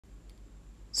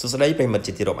សួស្តីប្រិមិត្ត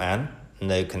ជាទីរាប់អាន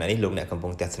នៅខណៈនេះលោកអ្នកកំពុ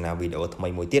ងទស្សនាវីដេអូថ្មី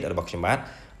មួយទៀតរបស់ខ្ញុំបាទ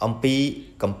អំពី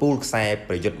កម្ពុជាខ្សែ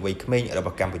ប្រយុទ្ធវ័យក្មេងរប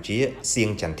ស់កម្ពុជាសៀង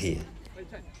ចន្ទធា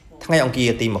ថ្ងៃអង្គារ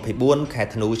ទី24ខែ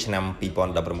ធ្នូឆ្នាំ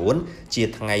2019ជា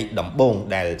ថ្ងៃដំបូង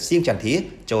ដែលសៀងចន្ទធា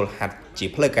ចូលហាត់ជា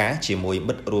ផ្លូវការជាមួយ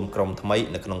មិត្តរួមក្រុមថ្មី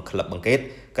នៅក្នុងក្លឹបបង្កេត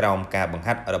ក្រោមការបង្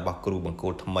ហាត់របស់គ្រូបង្គោ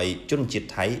លថ្មីជនជាតិ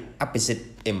ថៃអភិសិទ្ធ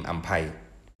អ៊ីមអំផៃ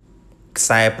ខ្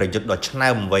សែប្រយុទ្ធដ៏ឆ្នើ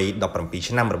មវ័យ17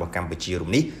ឆ្នាំរបស់កម្ពុជារូប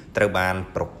នេះត្រូវបាន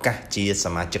ប្រកាសជាស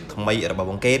មាជិកថ្មីរបស់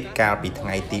បង្កេតកាលពីថ្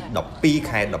ងៃទី12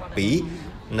ខែ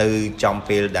12នៅចំ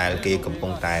ពេលដែលគេកំពុ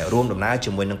ងតែរួមដំណើរ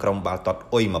ជាមួយនឹងក្រុមបាល់ទាត់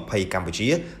អ៊ុយ20កម្ពុជា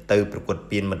ទៅប្រកួត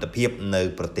ពានមិត្តភាពនៅ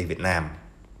ប្រទេសវៀតណាម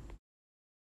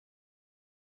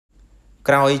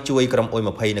ក្រោយជួយក្រុមអ៊ុយ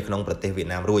20នៅក្នុងប្រទេសវៀត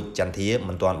ណាមរួចចន្ទធា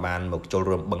មិនទាន់បានមកចូល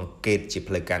រួមបង្កេតជា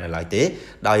ផ្លូវការនៅឡើយទេ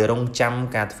ដោយរងចាំ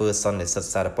ការធ្វើសន្និសីទ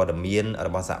សារព័ត៌មានរ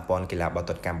បស់សហព័ន្ធកីឡាបាល់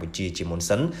ទាត់កម្ពុជាជាមុន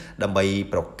សិនដើម្បី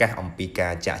ប្រកាសអំពីកា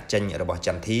រចាក់ចេញរបស់ច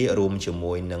ន្ទធារួមជា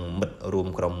មួយនឹងមិត្តរួម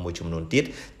ក្រុមមួយចំនួនទៀត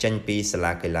ចេញពីសា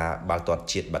លាកីឡាបាល់ទាត់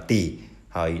ជាតិបាទី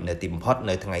ហើយនៅទីបំផុត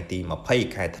នៅថ្ងៃទី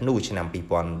20ខែធ្នូឆ្នាំ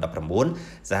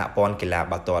2019សហព័ន្ធកីឡា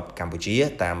បាល់ទាត់កម្ពុជា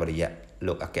តាមរយៈ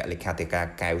លោកអគ្គលេខាធិការ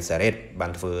កែវសារ៉េតបា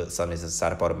នធ្វើសន្និសីទសា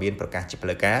រព័ត៌មានប្រកាសជាផ្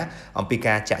លូវការអំពី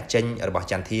ការចាក់ចេញរបស់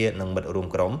ចន្ទធានិងមិត្តរួម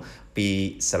ក្រុមពី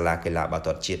សាលាកីឡាបាល់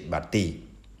ទាត់ជាតិបាទី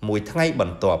មួយថ្ងៃប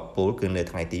ន្ទាប់ពលគឺនៅ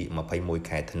ថ្ងៃទី21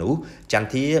ខែធ្នូចន្ទ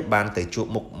ធាបានទៅជួប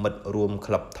មុខមិត្តរួម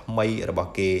ក្លឹបថ្មីរប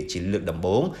ស់គេជាលើកដំ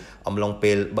បូងអំឡុង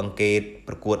ពេលបង្កេត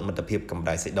ប្រកួតមិត្តភាពកម្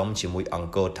ដៅសីដុំជាមួយអ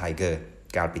ង្គរ Tiger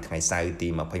កាលពីថ្ងៃសៅរ៍ទី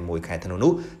21ខែធ្នូ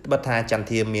នោះត្បិតថាចន្ទ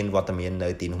ធាមានវត្តមាននៅ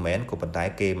ទីនោះមែនក៏ប៉ុន្តែ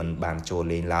គេមិនបានចូល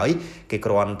លេងឡើយគេ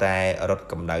គ្រាន់តែរត់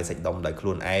កម្ដៅសាច់ដុំដោយខ្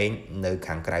លួនឯងនៅ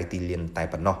ខាងក្រៅទីលានតែ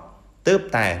ប៉ុណ្ណោះទើប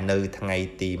តែនៅថ្ងៃ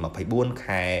ទី24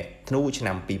ខែធ្នូឆ្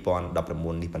នាំ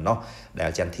2019នេះប៉ុណ្ណោះដែ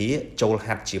លចន្ទធាចូល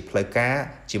ហាត់ជាផ្លូវការ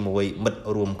ជាមួយមិត្ត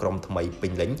រួមក្រុមថ្មីពេ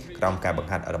ញលេញក្រោមការបង្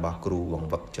ហាត់របស់គ្រូវង្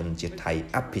វឹកជនជាតិថៃ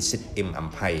អភិសិទ្ធអ៊ីមអំ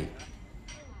ផៃ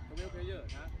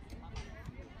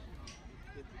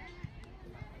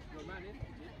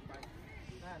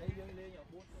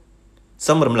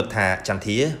សូមរំលឹកថាចន្ទ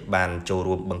ធាបានចូល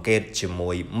រួមបង្កេតជា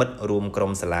មួយមិត្តរួមក្រុ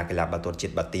មសាលាកីឡាបាល់ទាត់ជា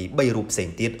តិបាទី3រូបផ្សេង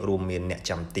ទៀតរួមមានអ្នក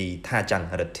ចាំទីថាច័ន្ទ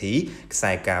រិទ្ធីខ្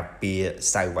សែការពារ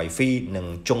សៅវ៉ៃហ្វីនិង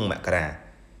ជុងមករា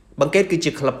បង្កេតគឺ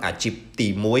ជាក្លឹបអាជីពទី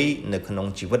1នៅក្នុង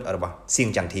ជីវិតរបស់សៀង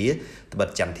ចន្ទធាត្បិត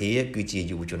ចន្ទធាគឺជា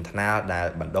យុវជនថ្នាលដែល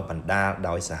បណ្ដុះបណ្ដាល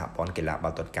ដោយសហព័ន្ធកីឡាបា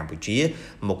ល់ទាត់កម្ពុជា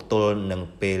មកទល់នឹង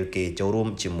ពេលគេចូលរួម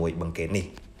ជាមួយបង្កេតនេះ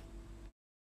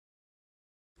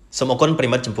សូមអរគុណប្រិ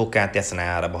មិត្តចំពោះការទស្សនា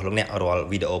របស់លោកអ្នករាល់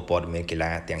វីដេអូព័ត៌មានកី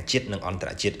ឡាទាំងជាតិនិងអន្តរ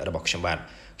ជាតិរបស់ខ្ញុំបា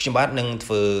ទនឹងធ្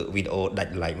វើវីដេអូដា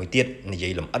ច់likeមួយទៀតនិយា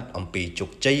យលម្អិតអំពីជោគ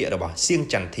ជ័យរបស់សៀង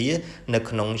ចន្ទធានៅ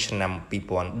ក្នុងឆ្នាំ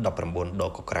2019ដ៏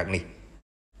កក្រើកនេះ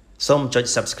សូមចុច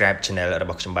Subscribe Channel រ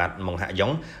បស់ខ្ញុំបាទម៉ុងហាក់យ៉ុ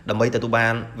ងដើម្បីទទួលបា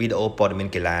នវីដេអូព័ត៌មាន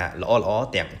កីឡាល្អៗ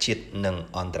ទាំងជាតិនិង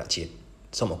អន្តរជាតិ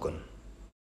សូមអរគុណ